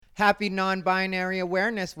Happy Non-Binary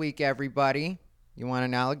Awareness Week, everybody. You want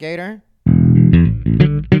an alligator?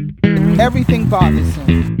 Everything bothers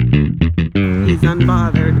him. He's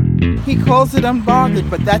unbothered. He calls it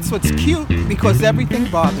unbothered, but that's what's cute because everything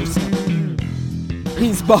bothers him.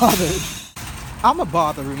 He's bothered. I'm a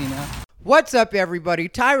botherina. What's up, everybody?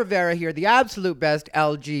 Ty Rivera here, the absolute best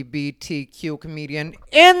LGBTQ comedian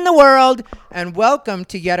in the world, and welcome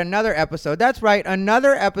to yet another episode. That's right,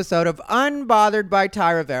 another episode of Unbothered by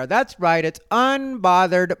Ty Rivera. That's right, it's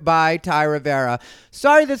Unbothered by Ty Rivera.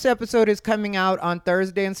 Sorry this episode is coming out on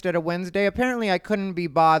Thursday instead of Wednesday. Apparently, I couldn't be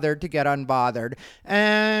bothered to get unbothered.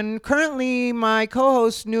 And currently, my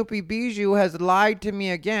co-host Snoopy Bijou has lied to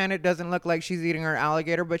me again. It doesn't look like she's eating her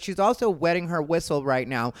alligator, but she's also wetting her whistle right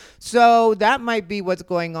now. So that might be what's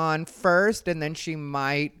going on first, and then she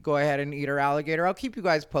might go ahead and eat her alligator. I'll keep you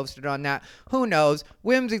guys posted on that. Who knows?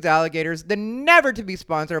 Whimsy's Alligators, the never-to-be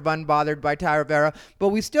sponsor of Unbothered by Ty Rivera, but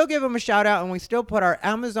we still give them a shout-out, and we still put our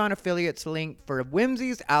Amazon affiliates link for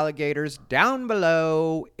Whimsy's Alligators down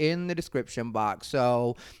below in the description box.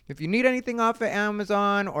 So if you need anything off of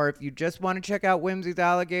Amazon, or if you just want to check out Whimsy's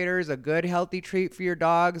Alligators, a good, healthy treat for your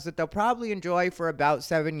dogs that they'll probably enjoy for about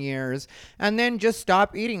 7 years, and then just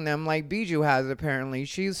stop eating them like Bijou has apparently.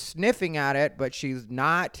 She's sniffing at it, but she's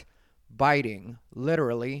not biting,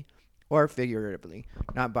 literally or figuratively.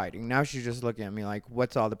 Not biting. Now she's just looking at me like,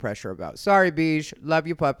 what's all the pressure about? Sorry, Bijou. Love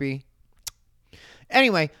you, puppy.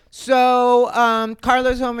 Anyway, so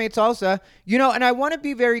Carla's Homemade Salsa, and I want to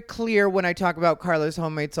be very clear when I talk about Carla's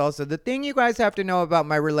Homemade Salsa. The thing you guys have to know about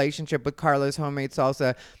my relationship with Carla's Homemade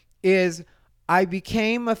Salsa is I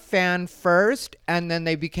became a fan first, and then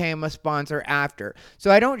they became a sponsor after.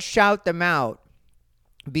 So I don't shout them out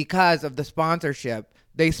because of the sponsorship.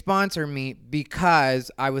 They sponsor me because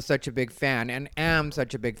I was such a big fan and am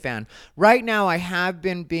such a big fan. Right now, I have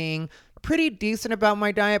been being pretty decent about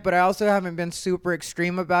my diet, but I also haven't been super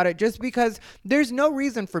extreme about it just because there's no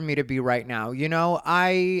reason for me to be right now.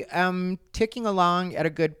 I am ticking along at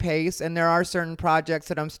a good pace, and there are certain projects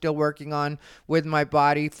that I'm still working on with my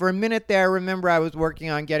body. For a minute there, remember I was working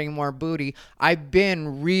on getting more booty. I've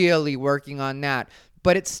been really working on that.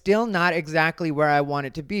 But it's still not exactly where I want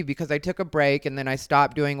it to be because I took a break and then I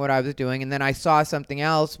stopped doing what I was doing. And then I saw something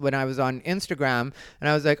else when I was on Instagram and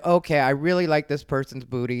I was like, okay, I really like this person's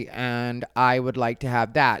booty and I would like to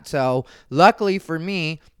have that. So luckily for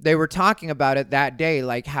me, they were talking about it that day,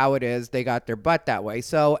 like how it is they got their butt that way.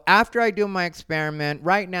 So after I do my experiment,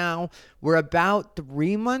 right now, we're about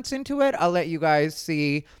 3 months into it. I'll let you guys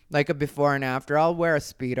see like a before and after. I'll wear a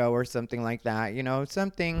Speedo or something like that,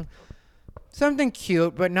 something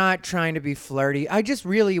cute, but not trying to be flirty. I just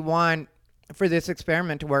really want for this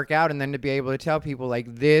experiment to work out and then to be able to tell people,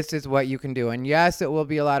 like, this is what you can do. And yes, it will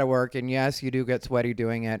be a lot of work. And yes, you do get sweaty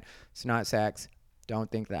doing it. It's not sex.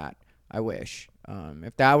 Don't think that. I wish.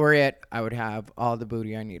 If that were it, I would have all the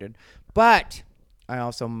booty I needed. But I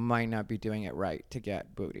also might not be doing it right to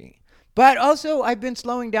get booty. But also, I've been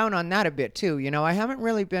slowing down on that a bit, too. I haven't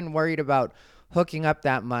really been worried about hooking up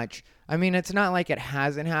that much. I mean, it's not like it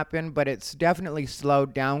hasn't happened, but it's definitely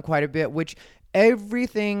slowed down quite a bit, which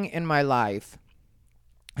everything in my life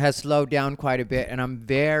has slowed down quite a bit, and I'm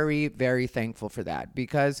very, very thankful for that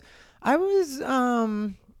because I was, I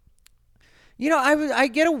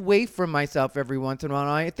get away from myself every once in a while.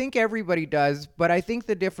 I think everybody does, but I think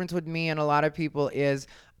the difference with me and a lot of people is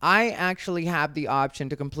I actually have the option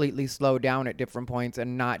to completely slow down at different points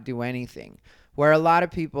and not do anything. Where a lot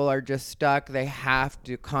of people are just stuck, they have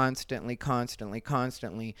to constantly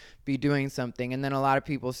be doing something. And then a lot of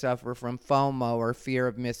people suffer from FOMO or fear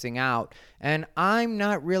of missing out. And I'm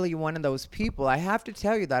not really one of those people. I have to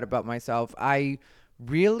tell you that about myself. I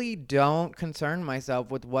really don't concern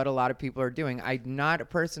myself with what a lot of people are doing. I'm not a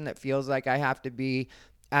person that feels like I have to be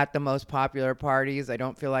at the most popular parties. I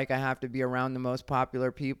don't feel like I have to be around the most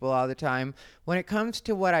popular people all the time. When it comes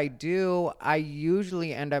to what I do, I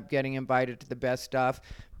usually end up getting invited to the best stuff,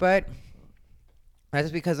 but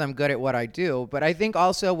that's because I'm good at what I do. But I think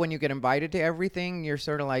also when you get invited to everything, you're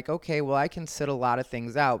sort of like, okay, well, I can sit a lot of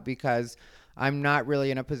things out because I'm not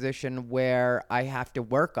really in a position where I have to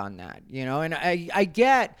work on that, and I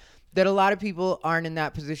get that a lot of people aren't in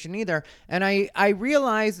that position either. And I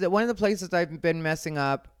realized that one of the places I've been messing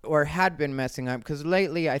up or had been messing up, because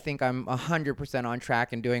lately I think I'm 100% on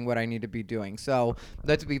track and doing what I need to be doing. So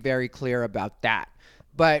let's be very clear about that.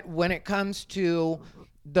 But when it comes to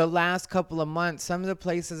the last couple of months, some of the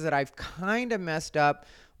places that I've kind of messed up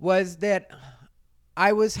was that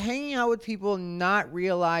I was hanging out with people not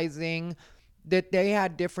realizing that they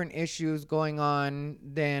had different issues going on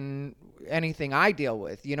than anything I deal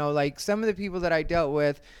with. Like some of the people that I dealt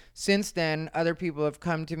with since then, other people have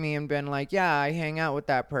come to me and been like, yeah, I hang out with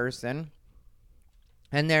that person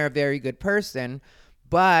and they're a very good person,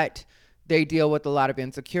 but they deal with a lot of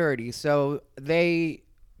insecurity. So they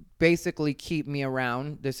basically keep me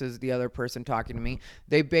around. This is the other person talking to me.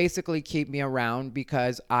 They basically keep me around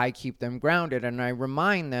because I keep them grounded, and I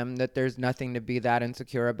remind them that there's nothing to be that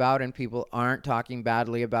insecure about, and people aren't talking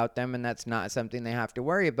badly about them, and that's not something they have to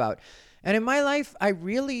worry about. And in my life, I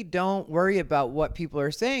really don't worry about what people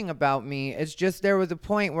are saying about me. It's just there was a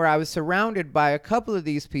point where I was surrounded by a couple of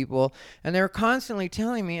these people and they were constantly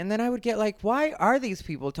telling me, and then I would get like, why are these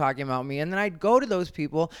people talking about me? And then I'd go to those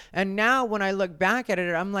people, and now when I look back at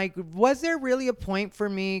it, I'm like, was there really a point for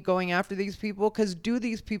me going after these people? Because do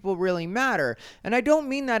these people really matter? And I don't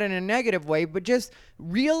mean that in a negative way, but just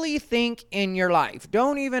really think in your life.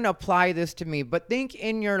 Don't even apply this to me, but think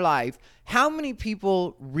in your life. How many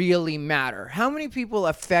people really matter? How many people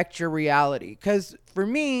affect your reality? Because for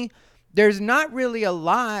me, there's not really a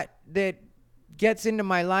lot that gets into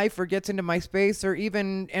my life or gets into my space or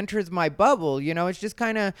even enters my bubble. You know, it's just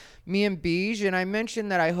kind of me and Beige. And I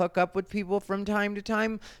mentioned that I hook up with people from time to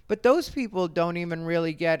time, but those people don't even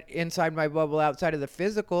really get inside my bubble outside of the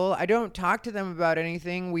physical. I don't talk to them about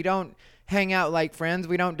anything. We don't hang out like friends.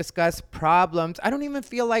 We don't discuss problems. I don't even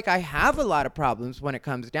feel like I have a lot of problems when it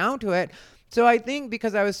comes down to it. So I think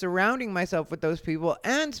because I was surrounding myself with those people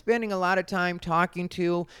and spending a lot of time talking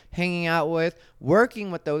to, hanging out with, working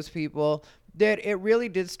with those people, that it really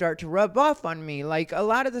did start to rub off on me. Like a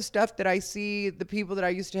lot of the stuff that I see the people that I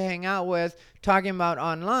used to hang out with talking about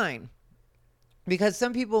online. Because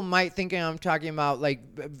some people might think I'm talking about like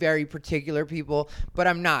very particular people, but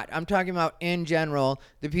I'm not. I'm talking about in general,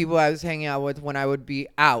 the people I was hanging out with when I would be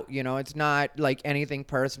out. You know, it's not like anything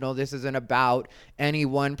personal. This isn't about any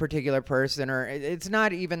one particular person, or it's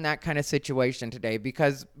not even that kind of situation today,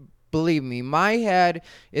 because believe me, my head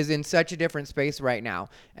is in such a different space right now.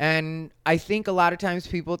 And I think a lot of times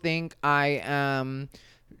people think I am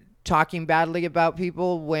talking badly about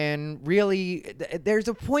people when really there's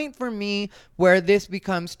a point for me where this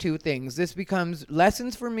becomes two things. This becomes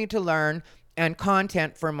lessons for me to learn and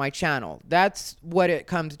content for my channel. That's what it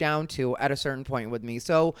comes down to at a certain point with me.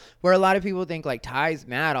 So where a lot of people think like Ty's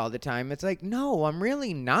mad all the time, it's like, no, I'm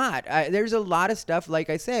really not. There's a lot of stuff, like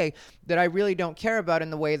I say, that I really don't care about in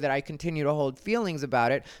the way that I continue to hold feelings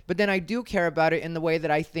about it. But then I do care about it in the way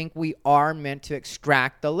that I think we are meant to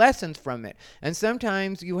extract the lessons from it. And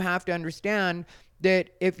sometimes you have to understand that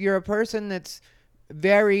if you're a person that's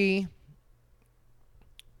very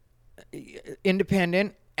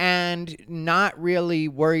independent and not really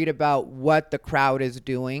worried about what the crowd is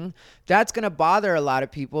doing, that's going to bother a lot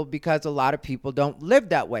of people, because a lot of people don't live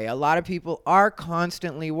that way. A lot of people are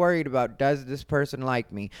constantly worried about, does this person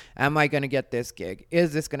like me? Am I going to get this gig?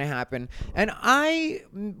 Is this going to happen? And I,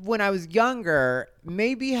 when I was younger,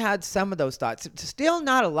 maybe had some of those thoughts. Still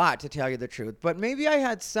not a lot, to tell you the truth, but maybe I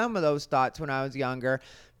had some of those thoughts when I was younger.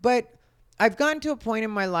 But I've gotten to a point in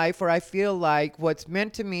my life where I feel like what's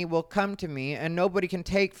meant to me will come to me, and nobody can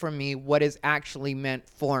take from me what is actually meant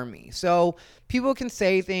for me. So people can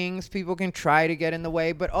say things, people can try to get in the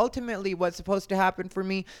way, but ultimately what's supposed to happen for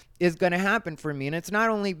me is going to happen for me. And it's not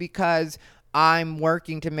only because I'm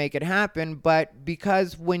working to make it happen, but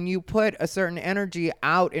because when you put a certain energy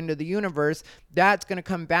out into the universe, that's going to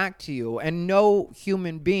come back to you, and no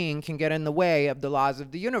human being can get in the way of the laws of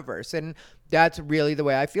the universe. And that's really the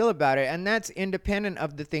way I feel about it. And that's independent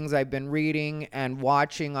of the things I've been reading and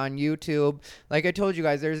watching on YouTube. Like I told you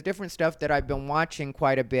guys, there's different stuff that I've been watching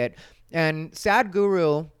quite a bit. And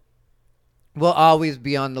Sadhguru will always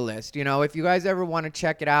be on the list. You know, if you guys ever want to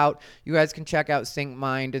check it out, you guys can check out Sync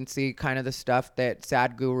Mind and see kind of the stuff that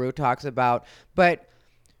Sadhguru talks about. But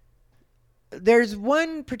there's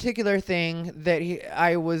one particular thing that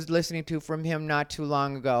I was listening to from him not too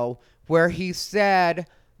long ago, where he said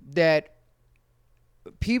that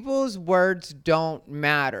people's words don't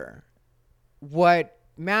matter. What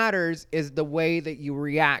matters is the way that you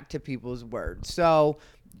react to people's words. So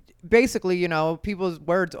basically, you know, people's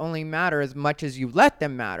words only matter as much as you let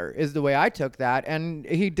them matter, is the way I took that. And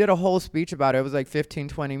he did a whole speech about it. It was like 15,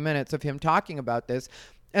 20 minutes of him talking about this.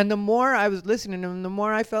 And the more I was listening to him, the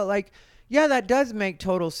more I felt like, yeah, that does make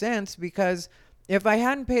total sense, because if I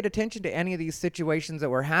hadn't paid attention to any of these situations that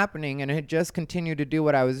were happening and had just continued to do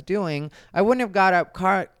what I was doing, I wouldn't have got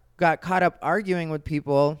caught up arguing with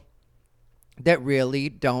people that really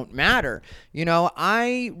don't matter. You know,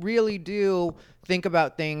 I really do think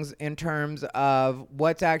about things in terms of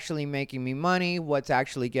what's actually making me money, what's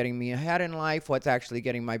actually getting me ahead in life, what's actually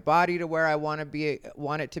getting my body to where I want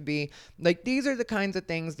it to be. Like, these are the kinds of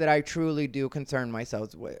things that I truly do concern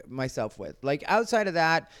myself with. Like, outside of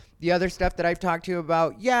that, the other stuff that I've talked to you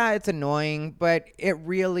about, yeah, it's annoying, but it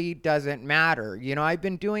really doesn't matter. You know, I've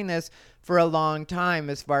been doing this for a long time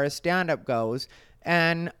as far as stand-up goes,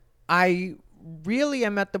 and I really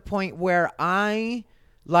am at the point where I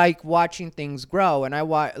like watching things grow, and I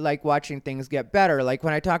like watching things get better. Like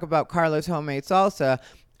when I talk about Carla's Homemade Salsa,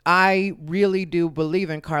 I really do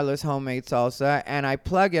believe in Carla's Homemade Salsa, and I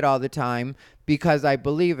plug it all the time because I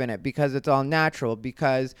believe in it, because it's all natural,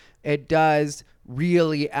 because it does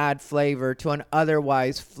really add flavor to an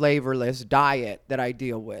otherwise flavorless diet that I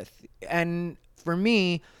deal with. And for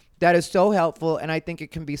me, that is so helpful, and I think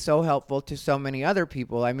it can be so helpful to so many other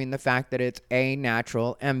people. I mean, the fact that it's A,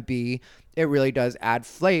 natural, and B, it really does add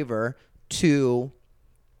flavor to,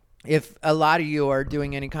 if a lot of you are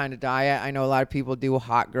doing any kind of diet. I know a lot of people do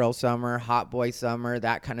hot girl summer, hot boy summer,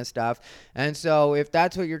 that kind of stuff. And so if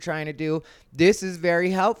that's what you're trying to do, this is very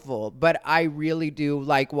helpful. But I really do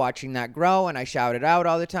like watching that grow, and I shout it out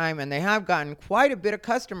all the time. And they have gotten quite a bit of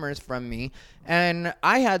customers from me. And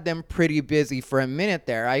I had them pretty busy for a minute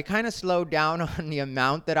there. I kind of slowed down on the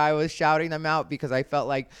amount that I was shouting them out because I felt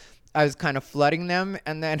like I was kind of flooding them.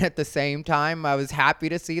 And then at the same time, I was happy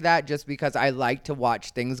to see that just because I like to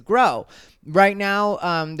watch things grow. Right now,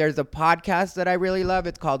 there's a podcast that I really love.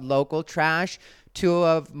 It's called Local Trash. Two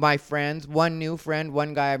of my friends, one new friend,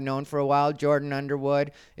 one guy I've known for a while, Jordan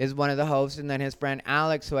Underwood, is one of the hosts. And then his friend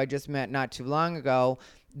Alex, who I just met not too long ago,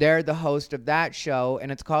 they're the host of that show, and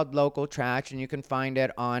it's called Local Trash, and you can find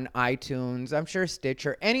it on iTunes, I'm sure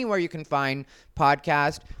Stitcher, anywhere you can find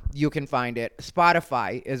podcast, you can find it.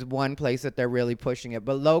 Spotify is one place that they're really pushing it,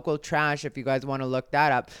 but Local Trash, if you guys want to look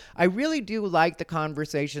that up. I really do like the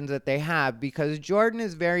conversations that they have because Jordan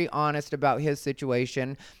is very honest about his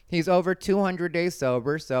situation. He's over 200 days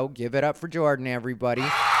sober, so give it up for Jordan, everybody.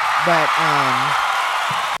 But,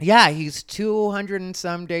 yeah, he's 200 and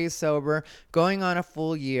some days sober, going on a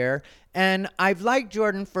full year. And I've liked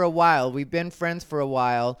Jordan for a while. We've been friends for a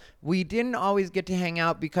while. We didn't always get to hang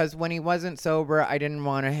out because when he wasn't sober, I didn't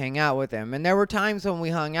want to hang out with him. And there were times when we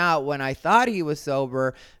hung out when I thought he was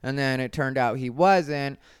sober, and then it turned out he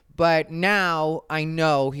wasn't. But now I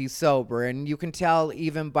know he's sober, and you can tell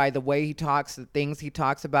even by the way he talks, the things he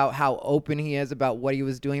talks about, how open he is about what he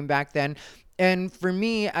was doing back then. And for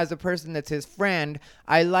me, as a person that's his friend,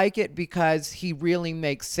 I like it because he really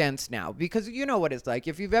makes sense now. Because you know what it's like.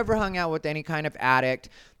 If you've ever hung out with any kind of addict,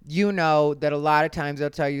 you know that a lot of times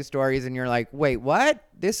they'll tell you stories and you're like, wait, what?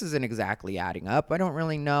 This isn't exactly adding up. I don't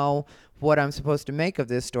really know what I'm supposed to make of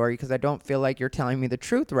this story because I don't feel like you're telling me the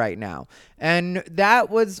truth right now. And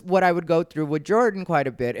that was what I would go through with Jordan quite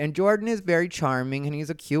a bit. And Jordan is very charming, and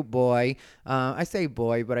he's a cute boy. I say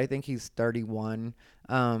boy, but I think he's 31.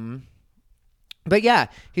 But yeah,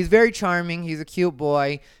 he's very charming. He's a cute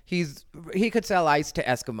boy. He could sell ice to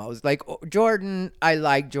Eskimos. Like Jordan, I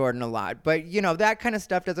like Jordan a lot. But you know, that kind of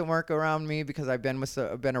stuff doesn't work around me because I've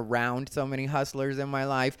been around so many hustlers in my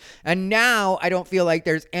life. And now I don't feel like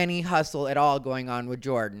there's any hustle at all going on with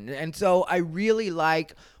Jordan. And so I really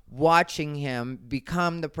like watching him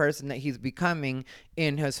become the person that he's becoming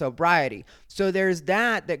in his sobriety. So there's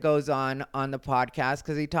that goes on the podcast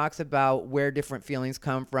because he talks about where different feelings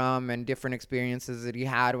come from and different experiences that he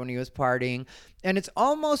had when he was partying. And it's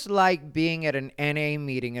almost like being at an NA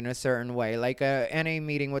meeting in a certain way, like a NA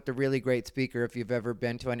meeting with a really great speaker if you've ever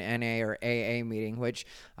been to an NA or AA meeting, which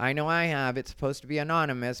I know I have. It's supposed to be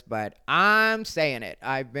anonymous, but I'm saying it.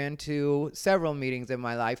 I've been to several meetings in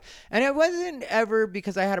my life, and it wasn't ever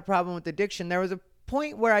because I had a problem with addiction. There was a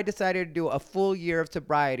point where I decided to do a full year of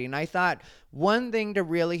sobriety, and I thought one thing to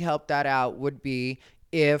really help that out would be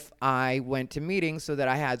if I went to meetings so that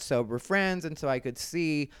I had sober friends and so I could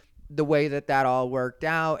see the way that all worked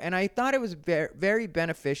out. And I thought it was very, very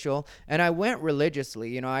beneficial, and I went religiously.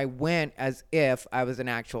 You know, I went as if I was an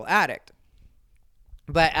actual addict.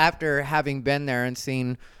 But after having been there and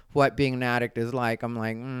seen what being an addict is like, I'm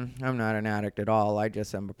like, I'm not an addict at all. I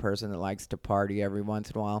just am a person that likes to party every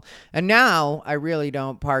once in a while. And now I really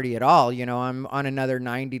don't party at all. You know, I'm on another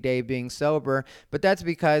 90-day being sober, but that's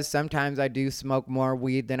because sometimes I do smoke more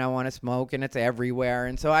weed than I want to smoke, and it's everywhere.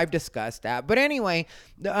 And so I've discussed that. But anyway,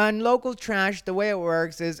 on Local Trash, the way it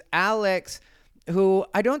works is Alex who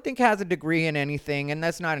I don't think has a degree in anything, and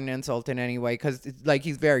that's not an insult in any way, because like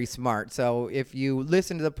he's very smart. So if you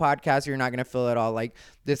listen to the podcast, you're not going to feel at all like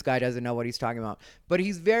this guy doesn't know what he's talking about. But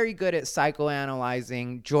he's very good at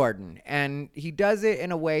psychoanalyzing Jordan, and he does it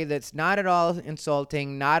in a way that's not at all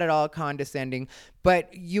insulting, not at all condescending.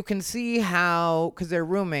 But you can see how, because they're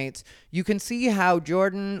roommates, you can see how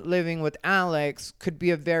Jordan living with Alex could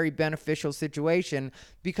be a very beneficial situation,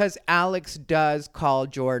 because Alex does call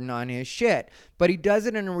Jordan on his shit, but he does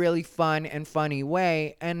it in a really fun and funny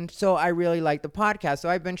way. And so I really like the podcast. So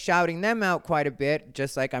I've been shouting them out quite a bit,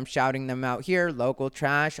 just like I'm shouting them out here. Local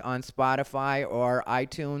Trash on Spotify or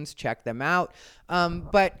iTunes. Check them out.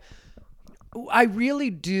 But I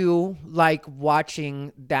really do like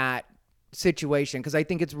watching that situation, because I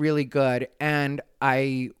think it's really good, and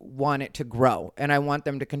I want it to grow, and I want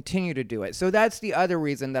them to continue to do it. So that's the other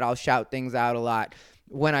reason that I'll shout things out a lot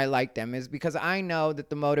when I like them, is because I know that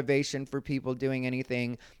the motivation for people doing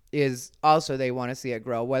anything is also they want to see it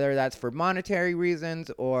grow, whether that's for monetary reasons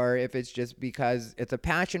or if it's just because it's a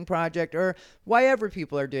passion project, or why ever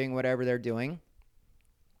people are doing whatever they're doing,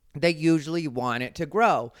 they usually want it to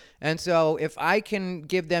grow. And so if I can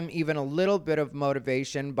give them even a little bit of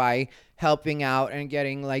motivation by helping out and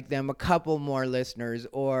getting like them a couple more listeners,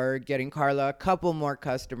 or getting Carla a couple more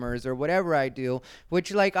customers, or whatever I do,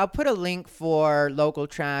 which like I'll put a link for Local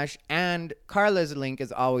Trash, and Carla's link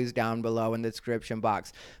is always down below in the description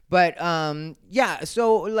box. But yeah,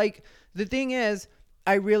 so like the thing is,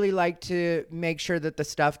 I really like to make sure that the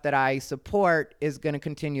stuff that I support is going to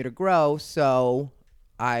continue to grow. So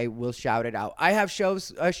I will shout it out. I have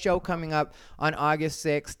a show coming up on August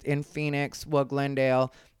 6th in Phoenix,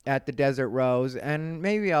 Glendale, at the Desert Rose, and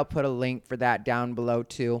maybe I'll put a link for that down below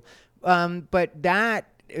too. But that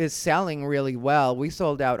is selling really well. We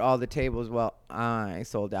sold out all the tables. Well, I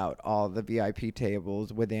sold out all the VIP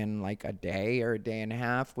tables within like a day or a day and a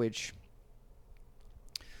half, which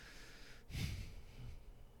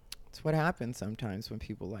it's what happens sometimes when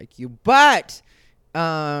people like you. But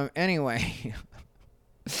anyway.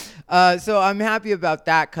 So I'm happy about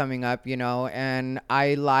that coming up, and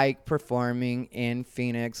I like performing in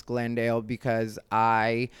Phoenix, Glendale, because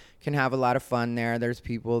I can have a lot of fun there. There's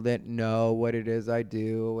people that know what it is I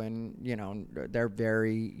do, and, they're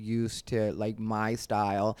very used to like my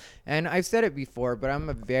style. And I've said it before, but I'm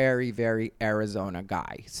a very, very Arizona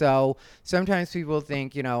guy. So sometimes people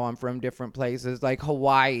think, I'm from different places. Like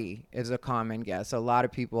Hawaii is a common guess. A lot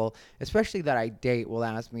of people, especially that I date, will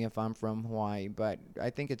ask me if I'm from Hawaii, but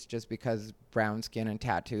I think it's just because brown skin and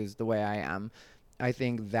tattoos the way I am. I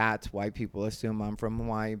think that's why people assume I'm from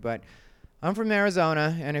Hawaii, but I'm from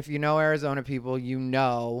Arizona, and if you know Arizona people, you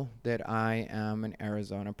know that I am an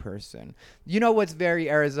Arizona person. You know what's very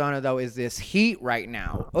Arizona, though, is this heat right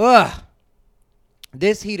now. Ugh!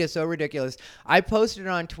 This heat is so ridiculous. I posted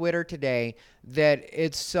on Twitter today that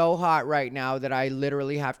it's so hot right now that I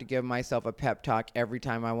literally have to give myself a pep talk every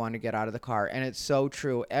time I want to get out of the car. And it's so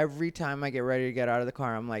true. Every time I get ready to get out of the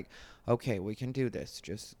car, I'm like, okay, we can do this.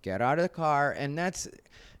 Just get out of the car. And that's,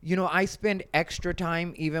 I spend extra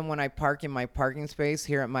time even when I park in my parking space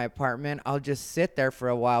here at my apartment. I'll just sit there for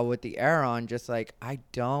a while with the air on, just like, I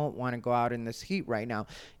don't want to go out in this heat right now.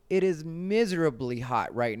 It is miserably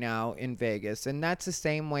hot right now in Vegas, and that's the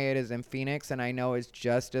same way it is in Phoenix, and I know it's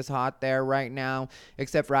just as hot there right now,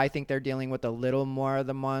 except for I think they're dealing with a little more of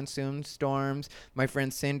the monsoon storms. My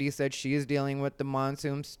friend Cindy said she is dealing with the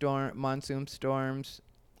monsoon storms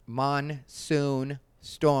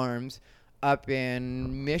up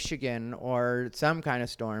in Michigan, or some kind of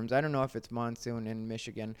storms. I don't know if it's monsoon in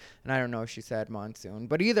Michigan, and I don't know if she said monsoon,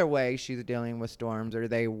 but either way, she's dealing with storms, or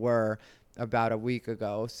they were about a week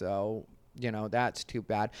ago. So, that's too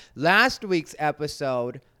bad. Last week's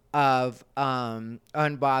episode of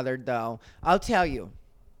Unbothered, though, I'll tell you,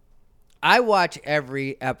 I watch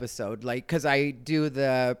every episode, like, because I do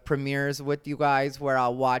the premieres with you guys where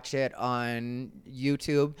I'll watch it on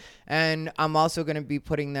YouTube. And I'm also going to be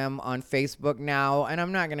putting them on Facebook now. And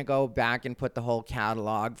I'm not going to go back and put the whole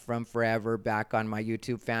catalog from forever back on my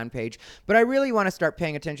YouTube fan page. But I really want to start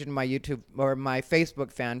paying attention to my YouTube or my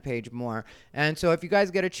Facebook fan page more. And so if you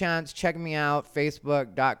guys get a chance, check me out,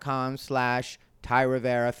 facebook.com/Ty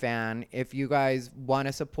Rivera fan. If you guys want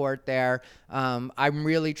to support there, I'm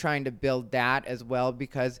really trying to build that as well,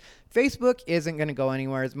 because Facebook isn't going to go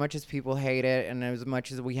anywhere as much as people hate it, and as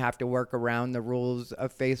much as we have to work around the rules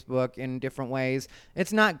of Facebook in different ways.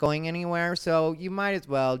 It's not going anywhere, so you might as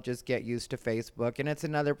well just get used to Facebook, and it's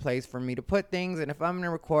another place for me to put things. And if I'm going to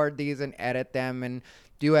record these and edit them and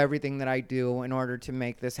do everything that I do in order to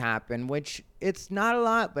make this happen, which it's not a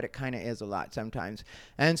lot, but it kind of is a lot sometimes.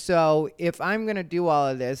 And so if I'm going to do all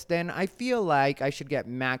of this, then I feel like I should get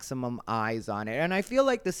maximum eyes on it. And I feel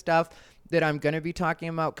like the stuff that I'm going to be talking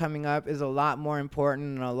about coming up is a lot more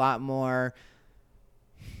important and a lot more,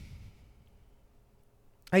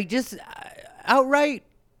 outright,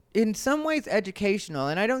 in some ways, educational.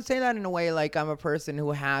 And I don't say that in a way like I'm a person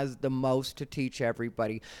who has the most to teach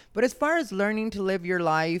everybody. But as far as learning to live your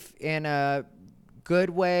life in a good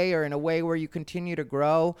way or in a way where you continue to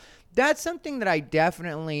grow, that's something that I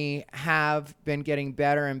definitely have been getting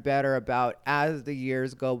better and better about as the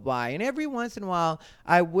years go by. And every once in a while,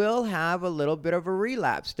 I will have a little bit of a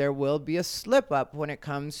relapse. There will be a slip up when it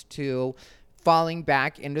comes to falling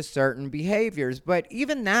back into certain behaviors. But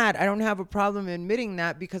even that, I don't have a problem admitting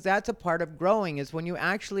that, because that's a part of growing, is when you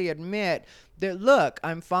actually admit that, look,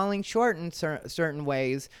 I'm falling short in certain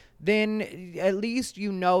ways, then at least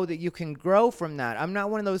you know that you can grow from that. I'm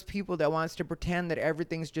not one of those people that wants to pretend that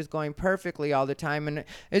everything's just going perfectly all the time and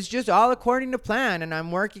it's just all according to plan and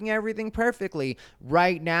I'm working everything perfectly.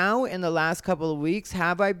 Right now, in the last couple of weeks,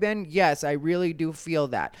 have I been? Yes, I really do feel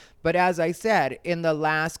that. But as I said, in the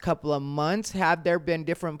last couple of months, have there been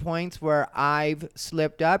different points where I've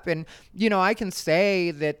slipped up? And, I can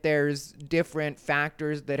say that there's different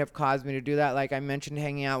factors that have caused me to do that. Like I mentioned,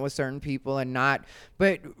 hanging out with certain people and not.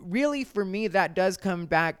 But really, for me, that does come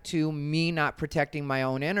back to me not protecting my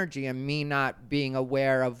own energy and me not being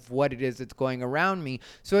aware of what it is that's going around me.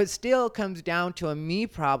 So it still comes down to a me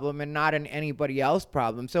problem and not an anybody else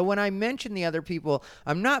problem. So when I mention the other people,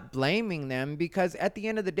 I'm not blaming them, because at the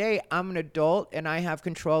end of the day, I'm an adult and I have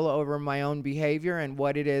control over my own behavior and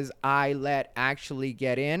what it is I let actually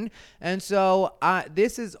get in. And so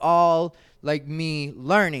this is all like me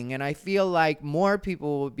learning, and I feel like more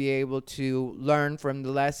people will be able to learn from the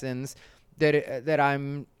lessons that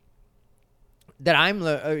I'm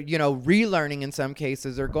relearning in some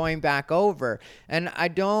cases or going back over. And I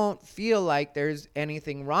don't feel like there's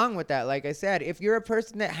anything wrong with that. Like I said, if you're a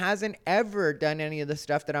person that hasn't ever done any of the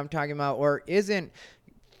stuff that I'm talking about, or isn't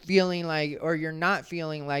feeling like, or you're not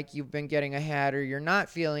feeling like you've been getting ahead, or you're not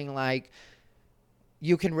feeling like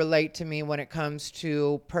you can relate to me when it comes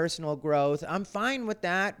to personal growth, I'm fine with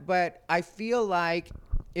that. But I feel like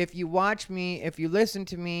if you watch me, if you listen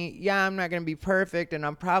to me, yeah, I'm not going to be perfect and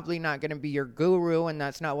I'm probably not going to be your guru, and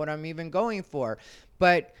that's not what I'm even going for.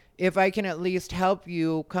 But if I can at least help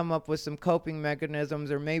you come up with some coping mechanisms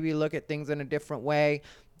or maybe look at things in a different way,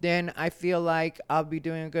 then I feel like I'll be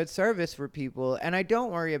doing a good service for people. And I don't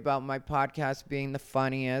worry about my podcast being the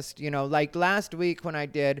funniest. Like last week when I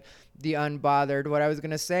did the Unbothered, what I was going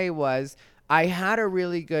to say was I had a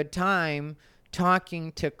really good time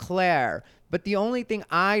talking to Claire. But the only thing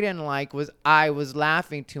I didn't like was I was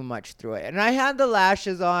laughing too much through it. And I had the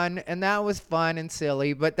lashes on, and that was fun and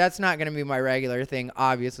silly, but that's not going to be my regular thing.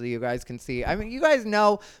 Obviously, you guys can see. I mean, you guys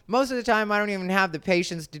know most of the time I don't even have the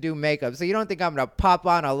patience to do makeup, so you don't think I'm going to pop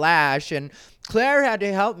on a lash. And Claire had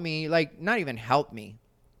to help me, not even help me.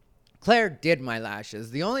 Claire did my lashes.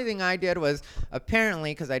 The only thing I did was,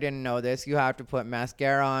 apparently, because I didn't know this, you have to put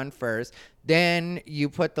mascara on first. Then you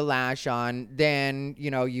put the lash on. Then,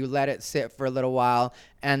 you let it sit for a little while.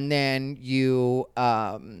 And then you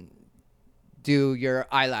do your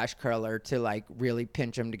eyelash curler to, really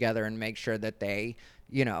pinch them together and make sure that they,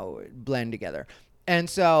 blend together. And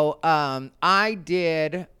so I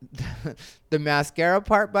did the mascara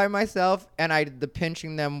part by myself, and I did the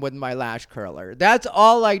pinching them with my lash curler. That's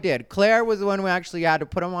all I did. Claire was the one who actually had to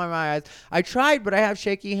put them on my eyes. I tried, but I have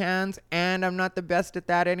shaky hands, and I'm not the best at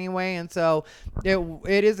that anyway. And so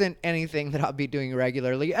it isn't anything that I'll be doing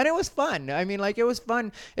regularly. And it was fun. I mean, it was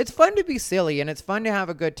fun. It's fun to be silly, and it's fun to have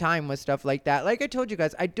a good time with stuff like that. Like I told you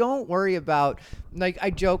guys, I don't worry about, I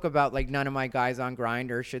joke about, none of my guys on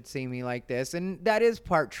Grindr should see me like this. And that is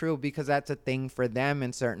part true, because that's a thing for them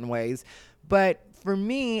in certain ways. But for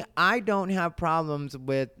me, I don't have problems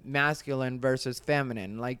with masculine versus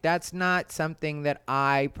feminine. That's not something that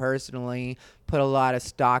I personally put a lot of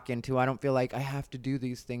stock into. I don't feel like I have to do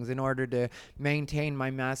these things in order to maintain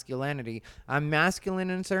my masculinity. I'm masculine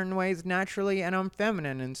in certain ways naturally, and I'm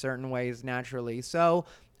feminine in certain ways naturally. So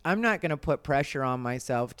I'm not going to put pressure on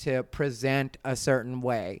myself to present a certain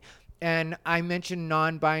way. And I mentioned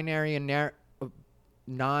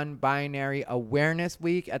non-binary awareness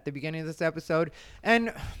week at the beginning of this episode,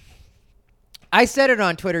 and I said it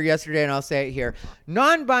on Twitter yesterday, and I'll say it here.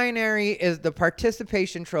 Non-binary is the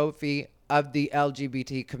participation trophy of the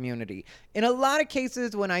LGBT community. In a lot of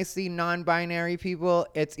cases, when I see non-binary people,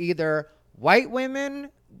 it's either white women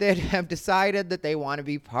that have decided that they want to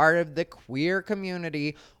be part of the queer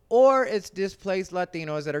community, or it's displaced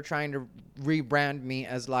Latinos that are trying to rebrand me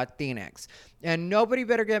as Latinx. And nobody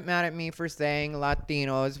better get mad at me for saying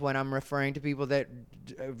Latinos when I'm referring to people that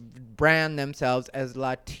brand themselves as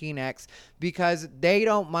Latinx, because they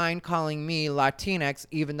don't mind calling me Latinx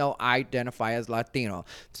even though I identify as Latino.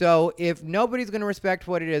 So if nobody's going to respect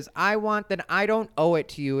what it is I want, then I don't owe it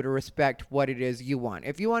to you to respect what it is you want.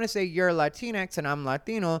 If you want to say you're Latinx and I'm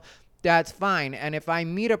Latino, that's fine. And if I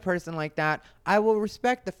meet a person like that, I will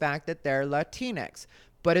respect the fact that they're Latinx.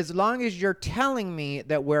 But as long as you're telling me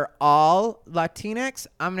that we're all Latinx,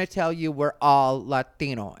 I'm going to tell you we're all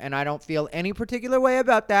Latino. And I don't feel any particular way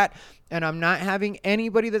about that. And I'm not having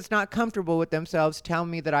anybody that's not comfortable with themselves tell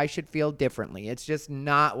me that I should feel differently. It's just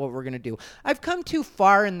not what we're going to do. I've come too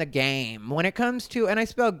far in the game when it comes to, and I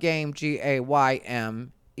spell game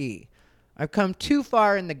G-A-Y-M-E. I've come too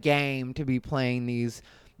far in the game to be playing these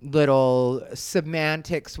little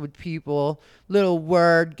semantics with people, little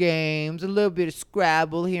word games, a little bit of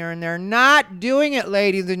Scrabble here and there. Not doing it,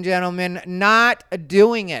 ladies and gentlemen. Not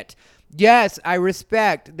doing it. Yes, I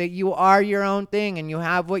respect that you are your own thing and you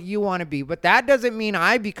have what you want to be, but that doesn't mean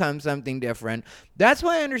I become something different. That's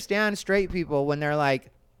why I understand straight people when they're like,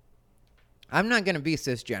 I'm not going to be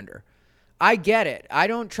cisgender. I get it. I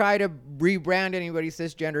don't try to rebrand anybody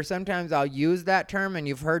cisgender. Sometimes I'll use that term, and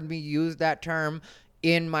you've heard me use that term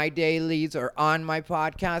in my dailies or on my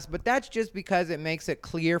podcast, but that's just because it makes it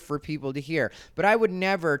clear for people to hear. But I would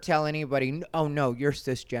never tell anybody, oh no, you're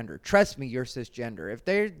cisgender. Trust me, you're cisgender. If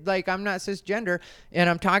they're like, I'm not cisgender and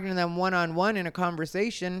I'm talking to them one-on-one in a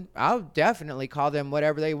conversation, I'll definitely call them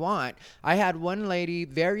whatever they want. I had one lady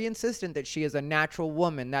very insistent that she is a natural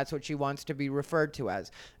woman. That's what she wants to be referred to as.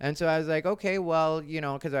 And so I was like, okay, well, you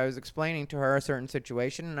know, because I was explaining to her a certain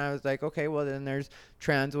situation, and I was like, okay, well, then there's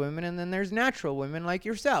trans women and then there's natural women like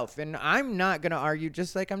yourself. And I'm not going to argue,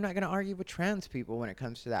 just like I'm not going to argue with trans people when it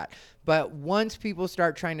comes to that. But once people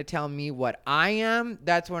start trying to tell me what I am,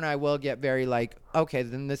 that's when I will get very like, okay,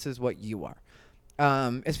 then this is what you are.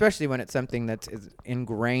 Especially when it's something that's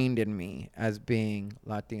ingrained in me as being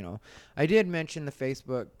Latino. I did mention the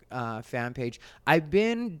Facebook fan page. I've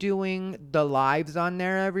been doing the lives on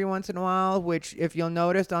there every once in a while, which if you'll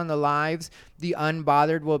notice on the lives, the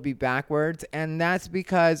unbothered will be backwards. And that's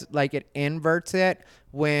because like it inverts it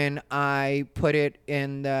when I put it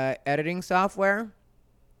in the editing software.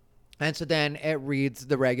 And so then it reads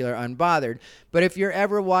the regular unbothered. But if you're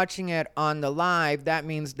ever watching it on the live, that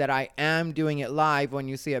means that I am doing it live when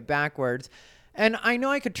you see it backwards. And I know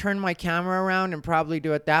I could turn my camera around and probably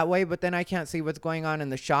do it that way, but then I can't see what's going on in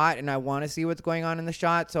the shot, and I want to see what's going on in the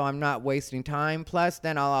shot, so I'm not wasting time. Plus,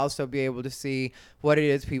 then I'll also be able to see what it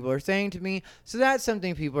is people are saying to me. So that's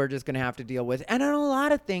something people are just going to have to deal with. And on a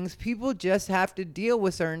lot of things, people just have to deal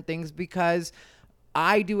with certain things because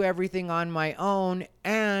I do everything on my own,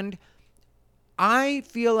 and I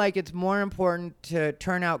feel like it's more important to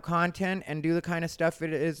turn out content and do the kind of stuff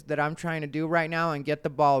it is that I'm trying to do right now and get the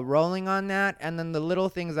ball rolling on that. And then the little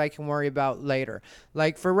things I can worry about later.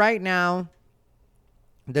 Like for right now,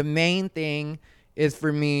 the main thing is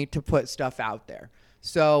for me to put stuff out there.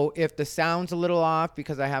 So if the sound's a little off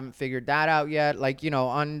because I haven't figured that out yet, like, you know,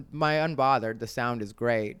 on my Unbothered, the sound is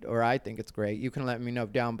great, or I think it's great. You can let me know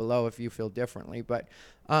down below if you feel differently. But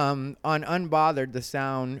on Unbothered, the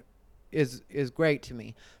sound is great to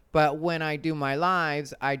me. But when I do my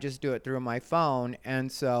lives, I just do it through my phone,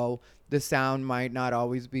 and so the sound might not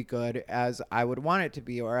always be good as I would want it to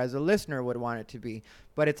be or as a listener would want it to be.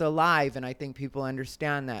 But it's a live, and I think people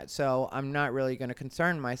understand that. So I'm not really going to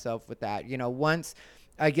concern myself with that. You know, once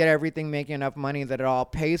I get everything making enough money that it all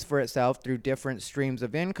pays for itself through different streams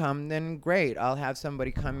of income, then great. I'll have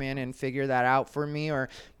somebody come in and figure that out for me, or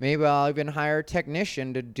maybe I'll even hire a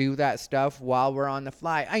technician to do that stuff while we're on the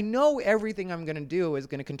fly. I know everything I'm going to do is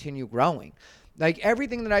going to continue growing. Like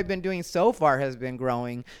everything that I've been doing so far has been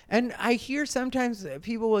growing. And I hear sometimes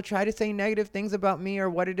people will try to say negative things about me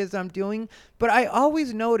or what it is I'm doing, but I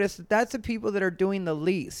always notice that that's the people that are doing the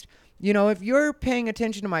least. You know, if you're paying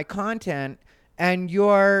attention to my content and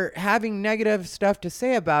you're having negative stuff to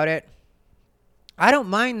say about it, I don't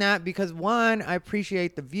mind that because one, I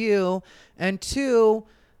appreciate the view, and two,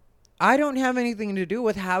 I don't have anything to do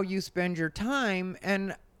with how you spend your time,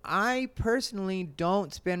 and I personally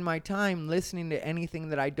don't spend my time listening to anything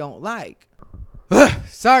that I don't like.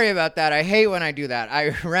 Sorry about that. I hate when I do that. I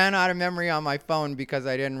ran out of memory on my phone because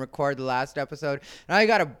I didn't record the last episode. And I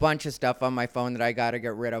got a bunch of stuff on my phone that I got to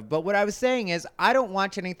get rid of. But what I was saying is I don't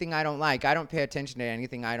watch anything I don't like. I don't pay attention to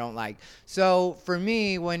anything I don't like. So for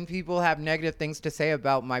me, when people have negative things to say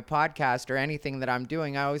about my podcast or anything that I'm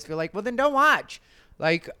doing, I always feel like, well, then don't watch.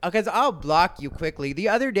 Like, because I'll block you quickly. The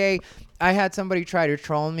other day, I had somebody try to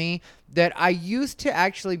troll me that I used to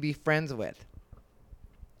actually be friends with.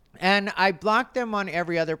 And I blocked them on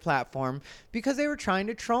every other platform because they were trying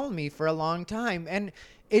to troll me for a long time. And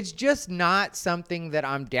it's just not something that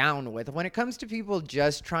I'm down with. When it comes to people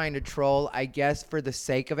just trying to troll, I guess for the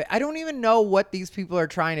sake of it, I don't even know what these people are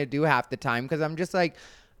trying to do half the time, because I'm just like,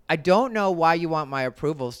 I don't know why you want my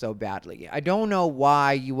approval so badly. I don't know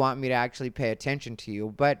why you want me to actually pay attention to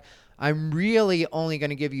you, but I'm really only going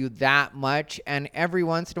to give you that much. And every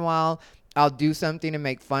once in a while, I'll do something to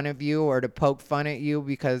make fun of you or to poke fun at you,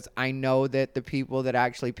 because I know that the people that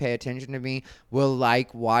actually pay attention to me will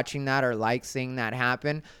like watching that or like seeing that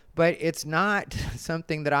happen. But it's not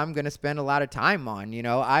something that I'm going to spend a lot of time on.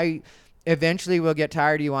 I eventually will get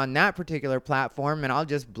tired of you on that particular platform, and I'll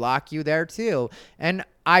just block you there too. And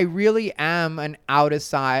I really am an out of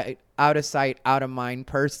sight, out of mind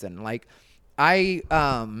person. Like, I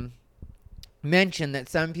mentioned that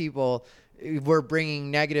some people were bringing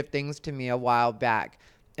negative things to me a while back,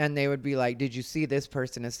 and they would be like, did you see this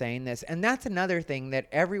person is saying this? And that's another thing that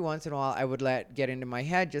every once in a while I would let get into my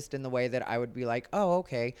head, just in the way that I would be like, oh,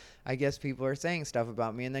 okay, I guess people are saying stuff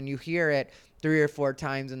about me. And then you hear it 3 or 4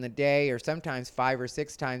 times in the day, or sometimes 5 or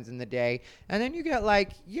 6 times in the day. And then you get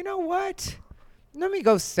like, you know what? Let me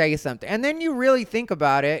go say something. And then you really think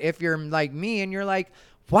about it, if you're like me, and you're like,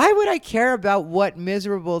 why would I care about what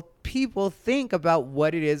miserable people think about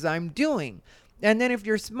what it is I'm doing? And then if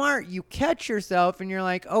you're smart, you catch yourself and you're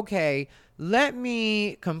like, okay, let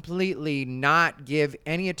me completely not give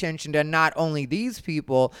any attention to not only these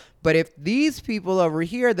people, but if these people over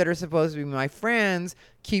here that are supposed to be my friends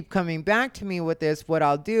keep coming back to me with this, what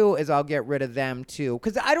I'll do is I'll get rid of them too.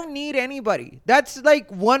 Because I don't need anybody. That's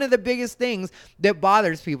like one of the biggest things that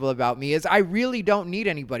bothers people about me, is I really don't need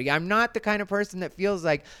anybody. I'm not the kind of person that feels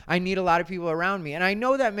like I need a lot of people around me. And I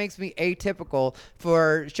know that makes me atypical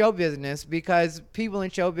for show business, because people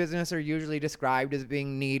in show business are usually described as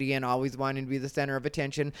being needy and always wanting to be the center of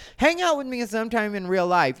attention. Hang out with me sometime in real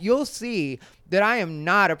life. You'll see that I am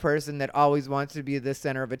not a person that always wants to be the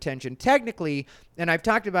center of attention. Technically, and I've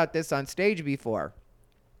talked about this on stage before,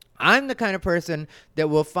 I'm the kind of person that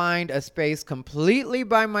will find a space completely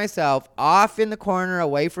by myself, off in the corner,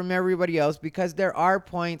 away from everybody else, because there are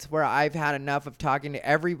points where I've had enough of talking to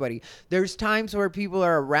everybody. There's times where people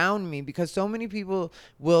are around me, because so many people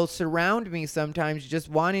will surround me sometimes just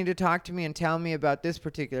wanting to talk to me and tell me about this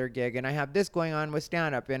particular gig, and I have this going on with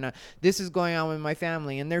stand-up, and this is going on with my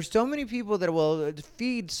family. And there's so many people that will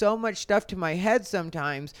feed so much stuff to my head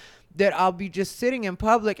sometimes that I'll be just sitting in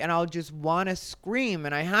public and I'll just want to scream,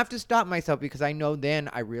 and I have to stop myself, because I know then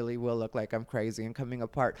I really will look like I'm crazy and coming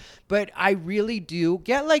apart. But I really do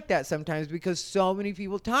get like that sometimes, because so many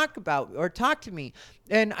people talk to me.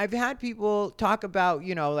 And I've had people talk about,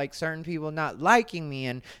 like certain people not liking me,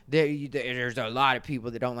 and there's a lot of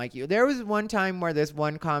people that don't like you. There was one time where this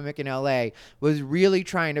one comic in LA was really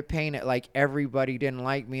trying to paint it like everybody didn't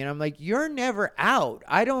like me. And I'm like, you're never out.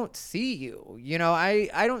 I don't see you.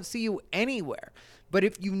 I don't see you anywhere. But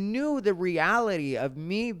if you knew the reality of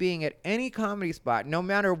me being at any comedy spot, no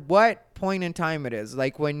matter what point in time it is,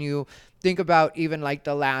 like when you think about even like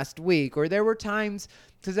the last week, or there were times,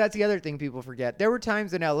 because that's the other thing people forget, there were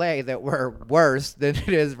times in LA that were worse than it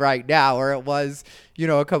is right now, or it was,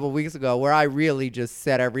 a couple of weeks ago, where I really just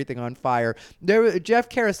set everything on fire. There was Jeff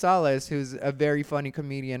Carasales, who's a very funny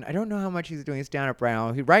comedian. I don't know how much he's doing stand-up right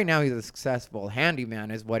now. Right now he's a successful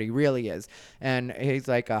handyman is what he really is. And he's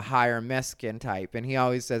like a higher Mexican type. And he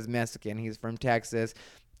always says Mexican. He's from Texas.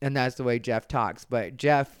 And that's the way Jeff talks. But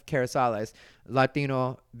Jeff Carasales,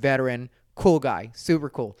 Latino, veteran, cool guy, super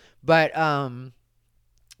cool. But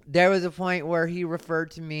there was a point where he referred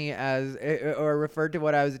to me as, or referred to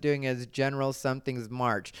what I was doing as General Something's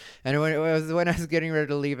March. And when I was getting ready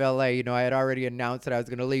to leave LA, I had already announced that I was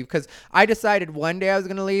going to leave, because I decided one day I was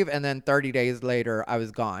going to leave, and then 30 days later I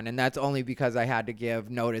was gone. And that's only because I had to give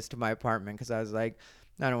notice to my apartment, because I was like,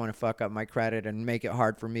 I don't want to fuck up my credit and make it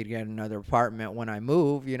hard for me to get another apartment when I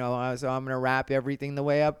move, so I'm going to wrap everything the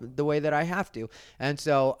way that I have to. And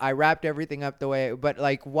so I wrapped everything up the way, but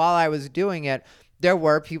like while I was doing it, there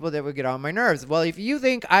were people that would get on my nerves. Well, if you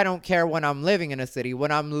think I don't care when I'm living in a city,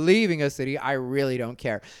 when I'm leaving a city, I really don't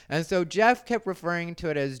care. And so Jeff kept referring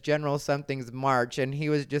to it as General Something's March, and he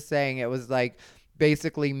was just saying it was like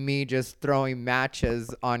basically me just throwing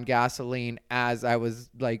matches on gasoline as I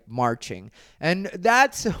was like marching. And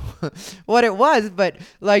that's what it was. But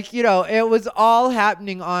like, it was all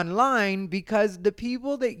happening online, because the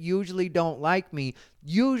people that usually don't like me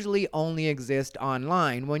usually only exist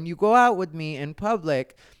online. When you go out with me in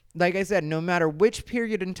public, like I said, no matter which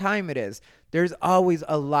period in time it is, there's always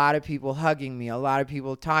a lot of people hugging me, a lot of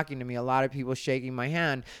people talking to me, a lot of people shaking my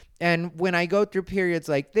hand. And when I go through periods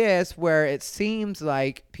like this where it seems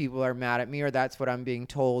like people are mad at me, or that's what I'm being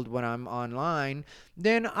told when I'm online,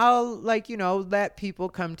 then I'll, like, let people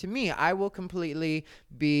come to me. I will completely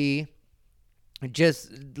be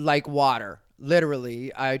just like water.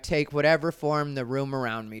 Literally, I take whatever form the room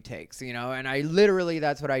around me takes, and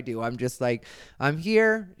that's what I do. I'm just like, I'm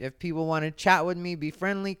here. If people want to chat with me, be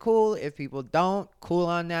friendly, cool. If people don't, cool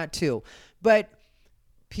on that too. But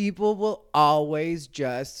people will always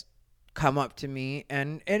just come up to me,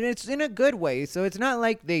 and it's in a good way. So it's not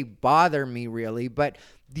like they bother me really, but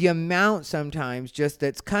the amount sometimes just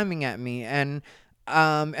that's coming at me. And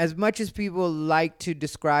as much as people like to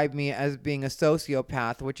describe me as being a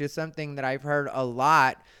sociopath, which is something that I've heard a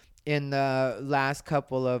lot in the last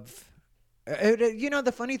couple of,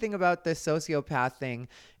 the funny thing about the sociopath thing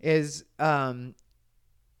is that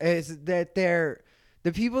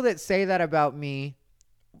the people that say that about me,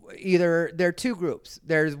 either there are two groups.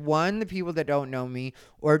 There's one, the people that don't know me,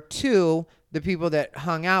 or two, the people that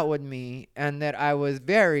hung out with me and that I was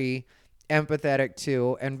very empathetic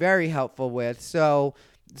to and very helpful with. So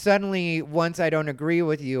suddenly, once I don't agree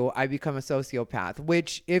with you, I become a sociopath,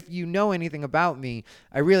 which, if you know anything about me,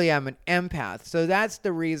 I really am an empath. So that's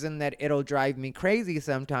the reason that it'll drive me crazy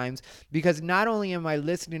sometimes, because not only am I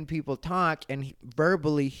listening to people talk and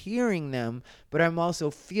verbally hearing them, but I'm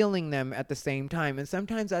also feeling them at the same time. And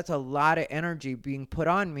sometimes that's a lot of energy being put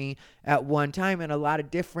on me at one time, and a lot of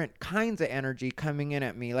different kinds of energy coming in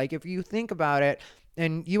at me. Like, if you think about it,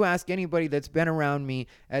 and you ask anybody that's been around me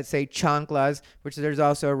at, say, Chanclas, which there's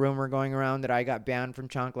also a rumor going around that I got banned from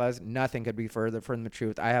Chanclas. Nothing could be further from the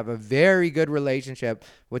truth. I have a very good relationship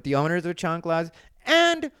with the owners of Chanclas.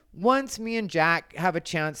 And once me and Jack have a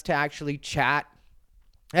chance to actually chat,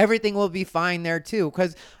 everything will be fine there too.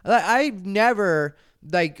 Because I've never,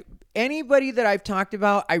 anybody that I've talked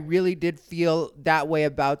about, I really did feel that way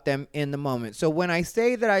about them in the moment. So when I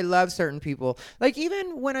say that I love certain people, like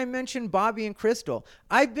even when I mentioned Bobby and Crystal,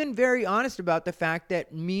 I've been very honest about the fact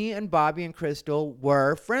that me and Bobby and Crystal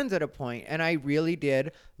were friends at a point, and I really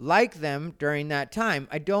did like them during that time.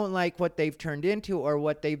 I don't like what they've turned into or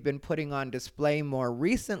what they've been putting on display more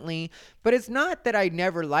recently, but it's not that I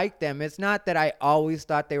never liked them. It's not that I always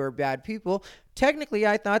thought they were bad people. Technically,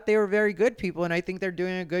 I thought they were very good people, and I think they're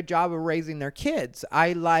doing a good job of raising their kids.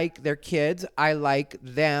 I like their kids. I like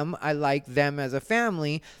them. I like them as a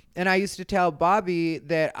family. And I used to tell Bobby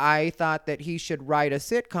that I thought that he should write a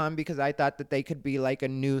sitcom because I thought that they could be like a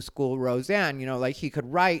new school Roseanne. Like he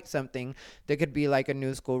could write something that could be like a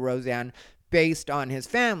new school Roseanne based on his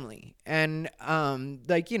family. And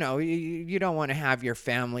you don't want to have your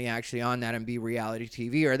family actually on that and be reality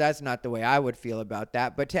TV, or that's not the way I would feel about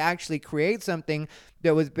that. But to actually create something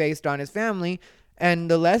that was based on his family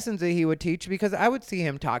and the lessons that he would teach, because I would see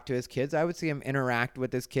him talk to his kids. I would see him interact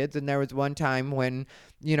with his kids. And there was one time when,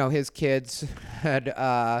 his kids had,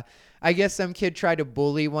 I guess some kid tried to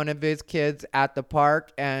bully one of his kids at the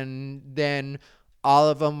park, and then all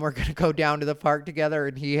of them were going to go down to the park together,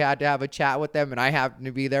 and he had to have a chat with them, and I happened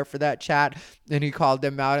to be there for that chat. And he called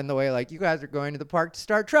them out in the way, like, you guys are going to the park to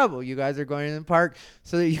start trouble. You guys are going to the park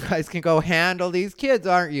so that you guys can go handle these kids,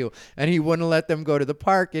 aren't you? And he wouldn't let them go to the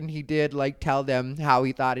park, and he did tell them how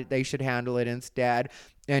he thought they should handle it instead.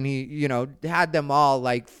 And he, had them all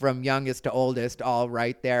from youngest to oldest all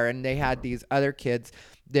right there. And they had these other kids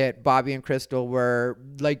that Bobby and Crystal were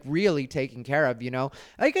really taking care of,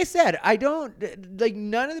 Like I said, I don't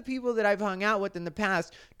none of the people that I've hung out with in the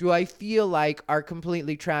past do I feel like are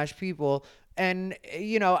completely trash people. And,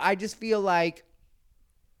 I just feel like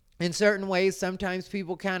in certain ways, sometimes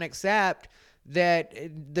people can't accept that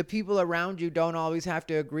the people around you don't always have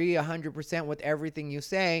to agree 100% with everything you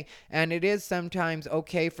say. And it is sometimes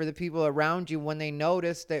okay for the people around you, when they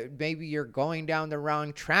notice that maybe you're going down the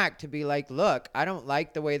wrong track, to be like, look, I don't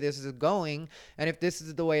like the way this is going. And if this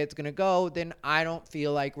is the way it's going to go, then I don't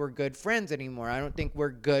feel like we're good friends anymore. I don't think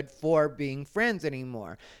we're good for being friends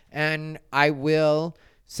anymore. And I will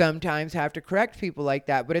sometimes have to correct people like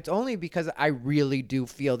that, but it's only because I really do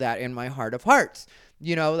feel that in my heart of hearts.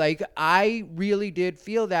 I really did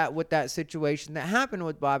feel that with that situation that happened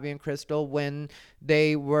with Bobby and Crystal when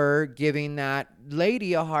they were giving that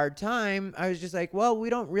lady a hard time. I was just like, well, we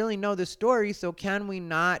don't really know the story, so can we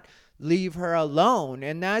not leave her alone?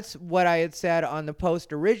 And that's what I had said on the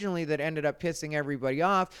post originally that ended up pissing everybody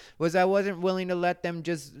off, was I wasn't willing to let them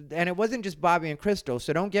and it wasn't just Bobby and Crystal,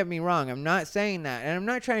 so don't get me wrong, I'm not saying that, and I'm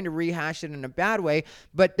not trying to rehash it in a bad way,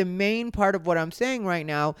 but the main part of what I'm saying right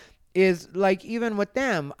now is like, even with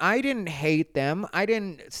them, I didn't hate them. I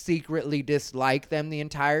didn't secretly dislike them the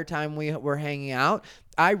entire time we were hanging out.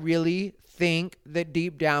 I really think that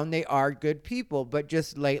deep down they are good people, but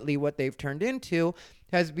just lately what they've turned into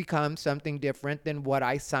has become something different than what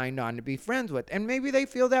I signed on to be friends with. And maybe they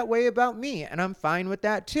feel that way about me, and I'm fine with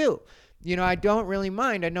that too. You know, I don't really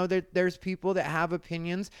mind. I know that there's people that have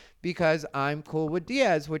opinions because I'm cool with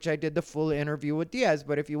Diaz, which I did the full interview with Diaz.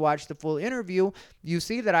 But if you watch the full interview, you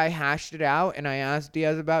see that I hashed it out and I asked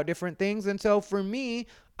Diaz about different things. And so for me,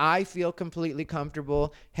 I feel completely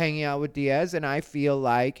comfortable hanging out with Diaz, and I feel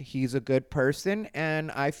like he's a good person, and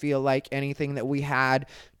I feel like anything that we had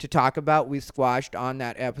to talk about, we squashed on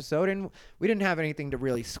that episode. And we didn't have anything to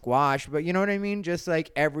really squash, but you know what I mean? Just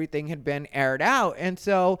like everything had been aired out. And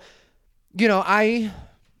so, you know, I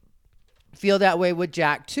feel that way with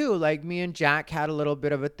Jack too. Like, me and Jack had a little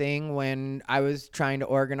bit of a thing when I was trying to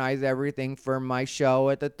organize everything for my show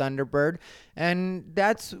at the Thunderbird, and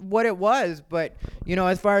that's what it was. But, you know,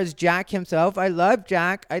 as far as Jack himself, I love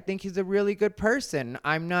Jack. I think he's a really good person.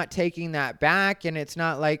 I'm not taking that back, and it's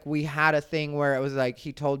not like we had a thing where it was like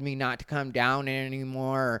he told me not to come down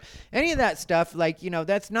anymore or any of that stuff. Like, you know,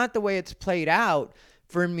 that's not the way it's played out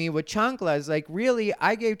for me with Chanclas. Like, really,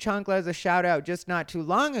 I gave Chanclas a shout out just not too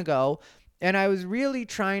long ago, and I was really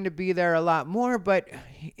trying to be there a lot more. But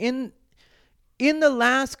in the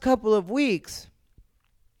last couple of weeks,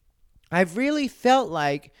 I've really felt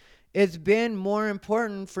like it's been more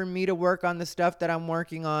important for me to work on the stuff that I'm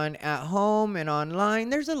working on at home and online.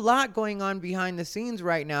 There's a lot going on behind the scenes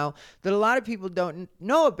right now that a lot of people don't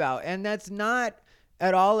know about, and that's not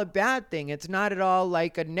at all a bad thing. It's not at all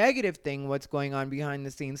like a negative thing what's going on behind the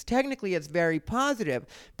scenes. Technically, it's very positive,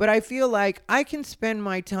 but I feel like I can spend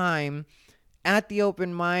my time at the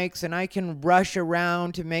open mics, and I can rush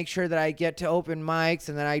around to make sure that I get to open mics,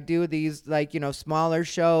 and that I do these, like, you know, smaller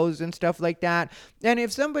shows and stuff like that. And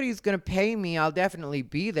if somebody's going to pay me, I'll definitely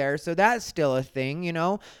be there. So that's still a thing, you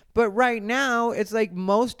know. But right now, it's like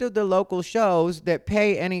most of the local shows that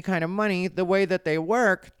pay any kind of money, the way that they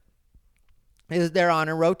work is they're on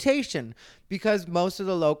a rotation, because most of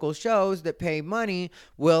the local shows that pay money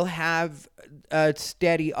will have a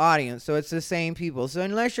steady audience. So it's the same people. So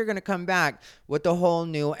unless you're going to come back with a whole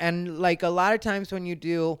new, and like a lot of times when you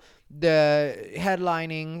do the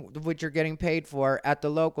headlining, which you're getting paid for at the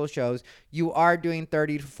local shows, you are doing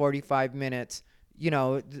 30 to 45 minutes. You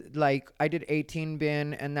know, like I did 18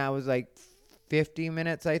 bin, and that was like 50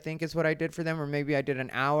 minutes, I think is what I did for them, or maybe I did an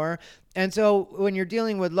hour. And so when you're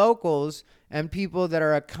dealing with locals and people that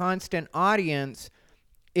are a constant audience,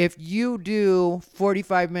 if you do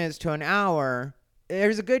 45 minutes to an hour,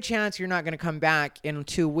 there's a good chance you're not going to come back in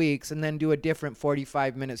 2 weeks and then do a different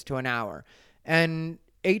 45 minutes to an hour. And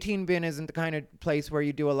 18 bin isn't the kind of place where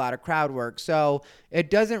you do a lot of crowd work. So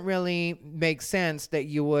it doesn't really make sense that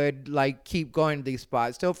you would like keep going to these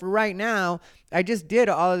spots. So for right now, I just did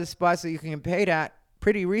all of the spots that you can get paid at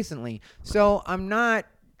pretty recently. So I'm not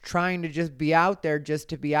trying to just be out there just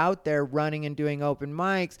to be out there running and doing open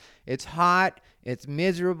mics. It's hot. It's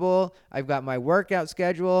miserable. I've got my workout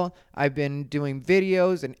schedule. I've been doing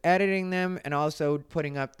videos and editing them, and also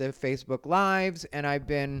putting up the Facebook Lives. And I've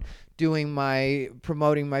been promoting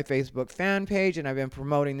my Facebook fan page, and I've been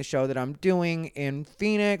promoting the show that I'm doing in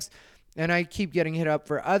Phoenix. And I keep getting hit up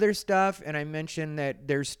for other stuff. And I mentioned that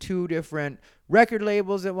there's 2 different record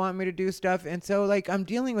labels that want me to do stuff. And so like I'm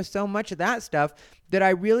dealing with so much of that stuff that I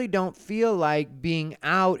really don't feel like being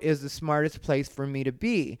out is the smartest place for me to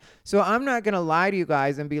be. So I'm not going to lie to you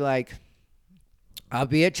guys and be like, I'll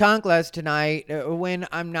be at Chanclas tonight, when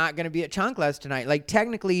I'm not going to be at Chanclas tonight. Like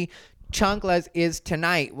technically Chanclas is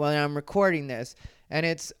tonight when I'm recording this, and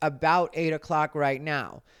it's about 8 o'clock right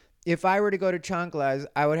now. If I were to go to Chanclas,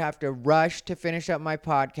 I would have to rush to finish up my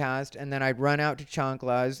podcast, and then I'd run out to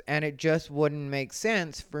Chanclas, and it just wouldn't make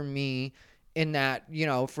sense for me in that, you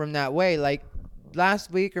know, from that way. Like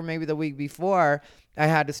last week or maybe the week before, I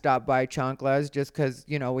had to stop by Chanclas just because,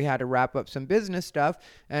 you know, we had to wrap up some business stuff,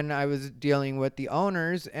 and I was dealing with the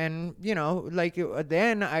owners, and, you know, like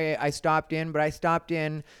then I stopped in, but I stopped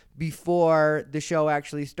in before the show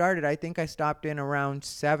actually started. I think I stopped in around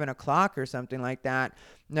 7 o'clock or something like that.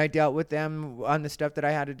 And I dealt with them on the stuff that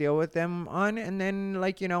I had to deal with them on. And then,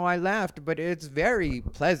 like, you know, I left. But it's very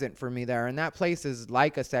pleasant for me there. And that place is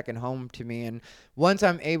like a second home to me. And once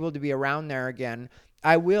I'm able to be around there again,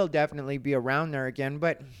 I will definitely be around there again.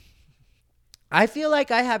 But I feel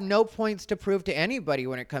like I have no points to prove to anybody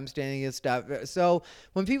when it comes to any of this stuff. So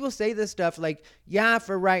when people say this stuff, like, yeah,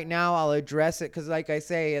 for right now, I'll address it. Because like I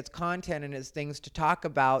say, it's content and it's things to talk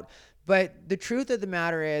about. But the truth of the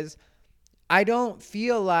matter is, I don't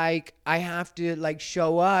feel like I have to like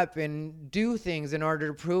show up and do things in order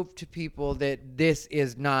to prove to people that this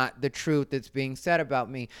is not the truth that's being said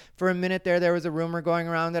about me. For a minute there was a rumor going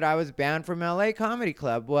around that I was banned from LA Comedy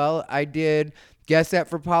Club. Well, I did guest set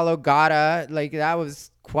for Paulo Gata. Like that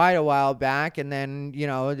was quite a while back. And then,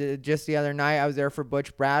 just the other night I was there for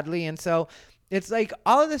Butch Bradley. And so it's like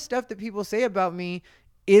all of the stuff that people say about me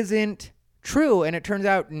isn't true, and it turns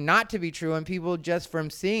out not to be true, and people just from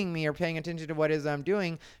seeing me or paying attention to what it is I'm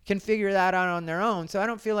doing can figure that out on their own. So I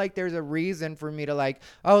don't feel like there's a reason for me to like,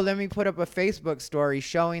 oh, let me put up a Facebook story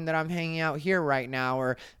showing that I'm hanging out here right now,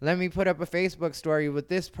 or let me put up a Facebook story with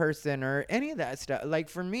this person, or any of that stuff. Like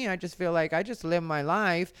for me, I just feel like I just live my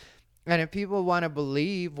life, and if people want to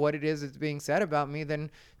believe what it is that's being said about me, then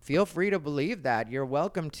feel free to believe that. You're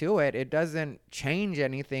welcome to it. It doesn't change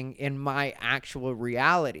anything in my actual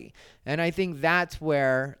reality. And I think that's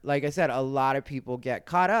where, like I said, a lot of people get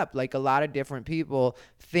caught up. Like a lot of different people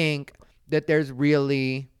think that there's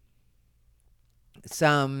really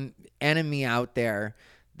some enemy out there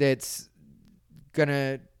that's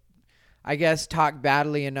gonna, I guess, talk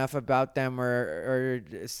badly enough about them or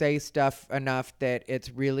say stuff enough that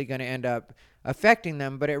it's really going to end up affecting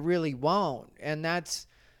them, but it really won't. And that's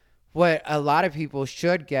what a lot of people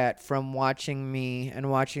should get from watching me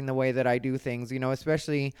and watching the way that I do things,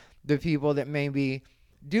 especially the people that maybe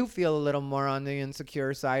do feel a little more on the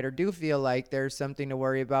insecure side or do feel like there's something to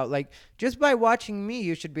worry about. Like just by watching me,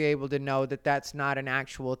 you should be able to know that that's not an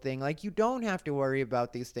actual thing. Like you don't have to worry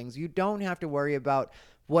about these things. You don't have to worry about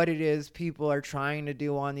what it is people are trying to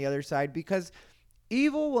do on the other side, because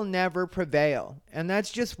evil will never prevail. And that's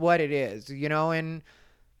just what it is, and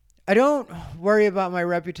I don't worry about my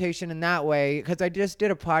reputation in that way, because I just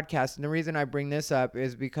did a podcast. And the reason I bring this up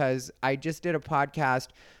is because I just did a podcast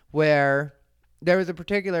where there was a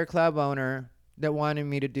particular club owner that wanted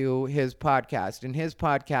me to do his podcast. And his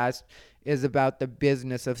podcast is about the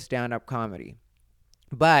business of stand-up comedy.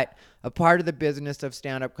 But a part of the business of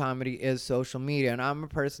stand-up comedy is social media. And I'm a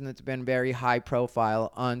person that's been very high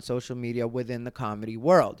profile on social media within the comedy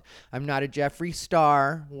world. I'm not a Jeffree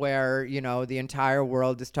Star where, the entire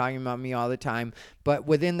world is talking about me all the time. But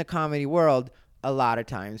within the comedy world, a lot of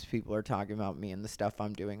times people are talking about me and the stuff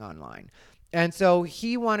I'm doing online. And so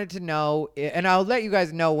he wanted to know, and I'll let you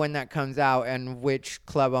guys know when that comes out and which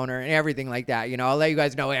club owner and everything like that. I'll let you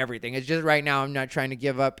guys know everything. It's just right now I'm not trying to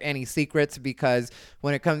give up any secrets, because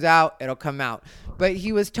when it comes out, it'll come out. But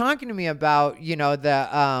he was talking to me about,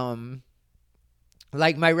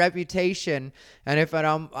 like my reputation, and if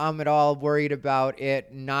I'm at all worried about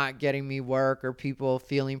it not getting me work or people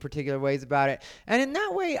feeling particular ways about it. And in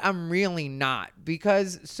that way, I'm really not,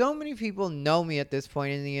 because so many people know me at this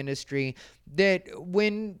point in the industry that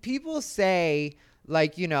when people say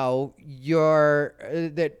like,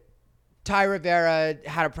 that Ty Rivera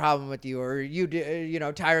had a problem with you, or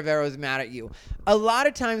Ty Rivera was mad at you. A lot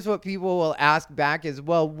of times what people will ask back is,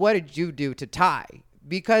 well, what did you do to Ty?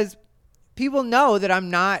 Because people know that I'm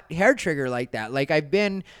not hair trigger like that. Like I've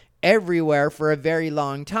been everywhere for a very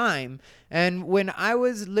long time. And when I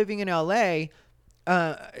was living in LA,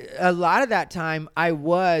 a lot of that time I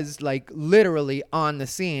was like literally on the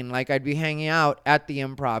scene. Like I'd be hanging out at the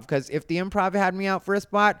Improv, because if the Improv had me out for a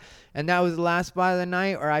spot and that was the last spot of the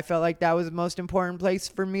night, or I felt like that was the most important place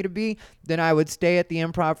for me to be, then I would stay at the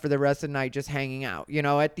Improv for the rest of the night just hanging out.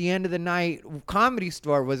 At the end of the night, Comedy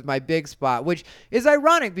Store was my big spot, which is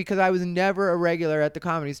ironic because I was never a regular at the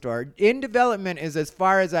Comedy Store. In development is as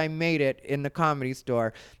far as I made it in the Comedy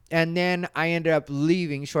Store. And then I ended up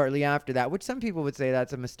leaving shortly after that, which some people would say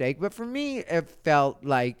that's a mistake. But for me, it felt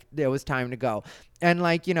like there was time to go. And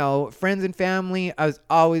like, friends and family, I was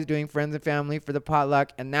always doing friends and family for the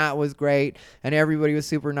potluck, and that was great. And everybody was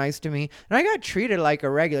super nice to me. And I got treated like a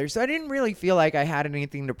regular. So I didn't really feel like I had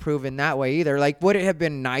anything to prove in that way either. Like, would it have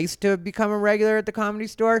been nice to become a regular at the Comedy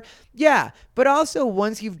Store? Yeah. But also,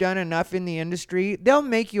 once you've done enough in the industry, they'll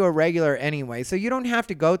make you a regular anyway. So you don't have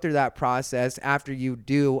to go through that process after you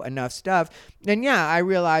do enough stuff. And yeah, I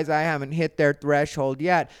realize I haven't hit their threshold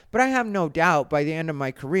yet, but I have no doubt by the end of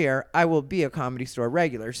my career, I will be a Comedy Store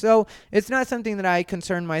regular. So it's not something that I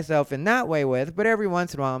concern myself in that way with, but every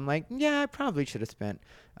once in a while I'm like, yeah, I probably should have spent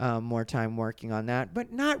more time working on that,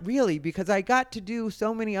 but not really, because I got to do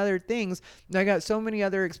so many other things and I got so many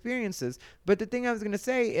other experiences. But the thing I was going to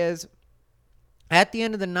say is, at the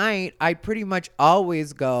end of the night, I pretty much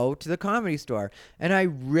always go to the Comedy Store, and I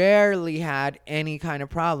rarely had any kind of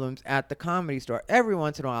problems at the Comedy Store. Every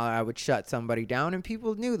once in a while, I would shut somebody down, and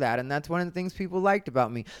people knew that, and that's one of the things people liked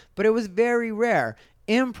about me, but it was very rare.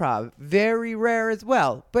 improv, very rare as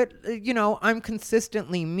well. But, I'm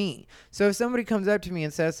consistently me. So if somebody comes up to me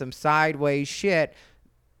and says some sideways shit,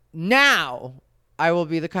 now I will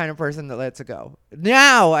be the kind of person that lets it go.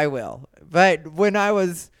 Now I will. But when I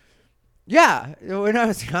was younger,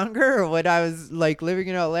 or when I was like living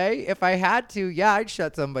in LA, if I had to, I'd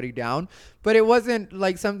shut somebody down. But it wasn't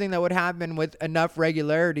like something that would happen with enough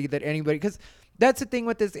regularity that anybody, because that's the thing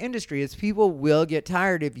with this industry is people will get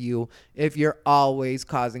tired of you if you're always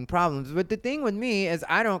causing problems. But the thing with me is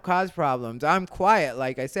I don't cause problems. I'm quiet.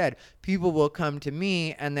 Like I said, people will come to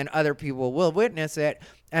me and then other people will witness it.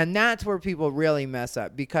 And that's where people really mess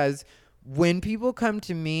up, because when people come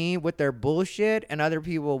to me with their bullshit and other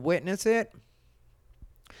people witness it,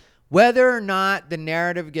 whether or not the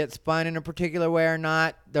narrative gets spun in a particular way or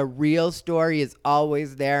not, the real story is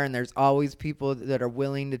always there, and there's always people that are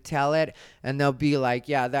willing to tell it, and they'll be like,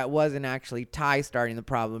 yeah, that wasn't actually Ty starting the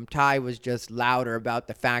problem. Ty was just louder about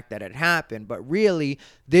the fact that it happened, but really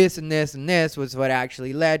this and this and this was what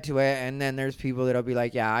actually led to it. And then there's people that'll be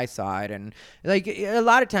like, yeah, I saw it. And like a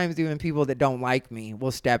lot of times even people that don't like me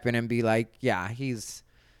will step in and be like, yeah,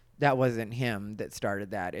 that wasn't him that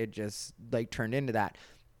started that. It just like turned into that.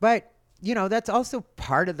 But, that's also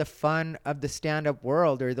part of the fun of the stand-up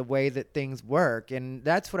world, or the way that things work. And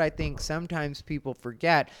that's what I think sometimes people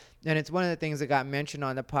forget. And it's one of the things that got mentioned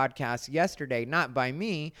on the podcast yesterday, not by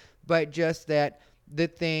me, but just that the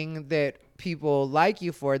thing that people like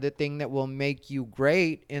you for, the thing that will make you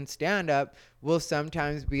great in stand-up, will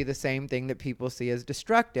sometimes be the same thing that people see as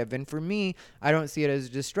destructive. And for me, I don't see it as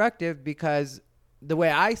destructive, because the way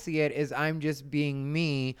I see it is I'm just being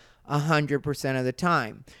me 100% of the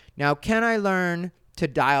time. Now, can I learn to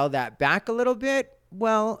dial that back a little bit?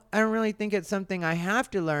 Well, I don't really think it's something I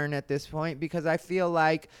have to learn at this point, because I feel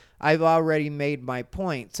like I've already made my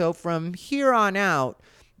point. So from here on out,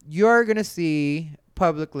 you're going to see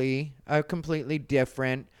publicly a completely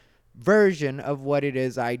different version of what it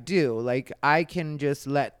is I do. Like, I can just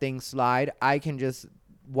let things slide. I can just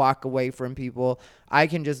walk away from people. I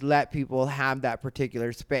can just let people have that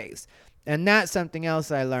particular space. And that's something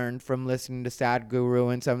else I learned from listening to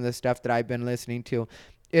Sadhguru and some of the stuff that I've been listening to,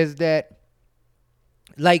 is that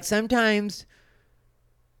like sometimes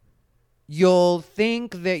you'll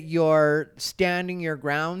think that you're standing your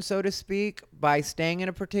ground, so to speak, by staying in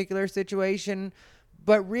a particular situation,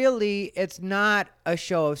 but really it's not a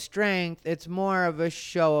show of strength. It's more of a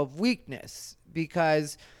show of weakness,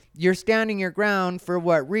 because you're standing your ground for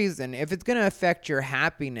what reason? If it's going to affect your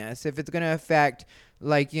happiness, if it's going to affect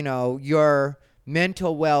your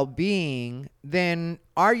mental well-being, then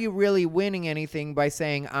are you really winning anything by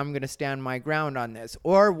saying, I'm going to stand my ground on this?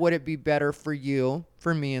 Or would it be better for you,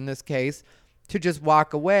 for me in this case, to just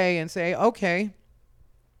walk away and say, okay,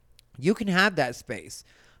 you can have that space.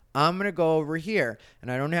 I'm going to go over here,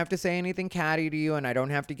 and I don't have to say anything catty to you, and I don't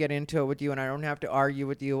have to get into it with you, and I don't have to argue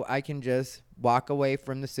with you. I can just walk away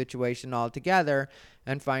from the situation altogether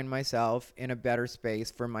and find myself in a better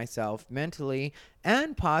space for myself mentally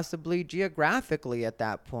and possibly geographically at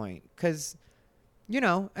that point. Because,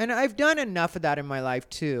 and I've done enough of that in my life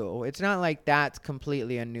too. It's not like that's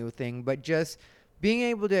completely a new thing, but just being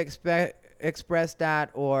able to express that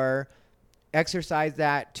or exercise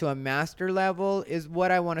that to a master level is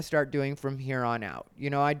what I want to start doing from here on out.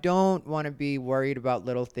 I don't want to be worried about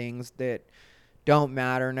little things that don't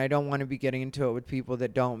matter, and I don't want to be getting into it with people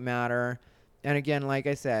that don't matter. And again, like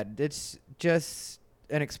I said, it's just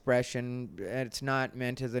an expression. It's not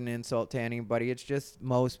meant as an insult to anybody. It's just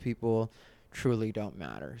most people truly don't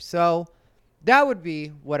matter. So that would be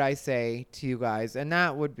what I say to you guys, and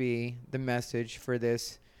that would be the message for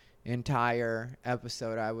this entire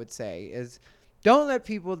episode, I would say, is don't let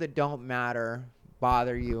people that don't matter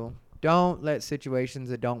bother you. Don't let situations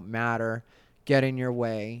that don't matter get in your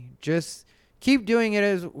way. Just keep doing it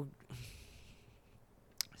as...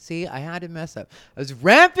 See, I had to mess up. I was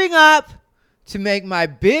ramping up to make my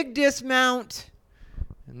big dismount,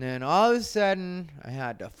 and then all of a sudden, I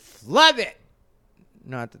had to flub it.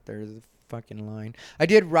 Not that there's a fucking line. I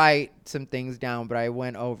did write some things down, but I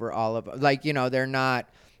went over all of them. Like, they're not...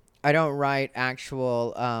 I don't write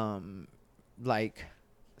actual,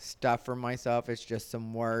 stuff for myself. It's just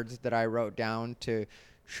some words that I wrote down to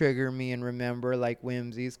trigger me and remember, like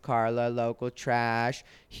whimsies, Carla, local trash,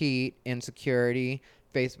 heat, insecurity,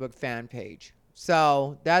 Facebook fan page.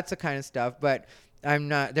 So that's the kind of stuff, but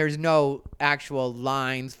there's no actual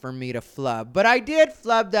lines for me to flub. But I did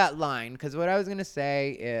flub that line, because what I was going to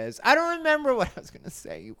say is, I don't remember what I was going to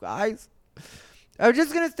say, you guys. I was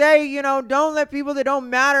just going to say, don't let people that don't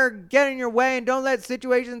matter get in your way, and don't let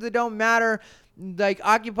situations that don't matter like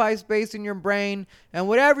occupy space in your brain. And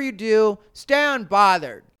whatever you do, stay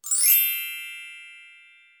unbothered.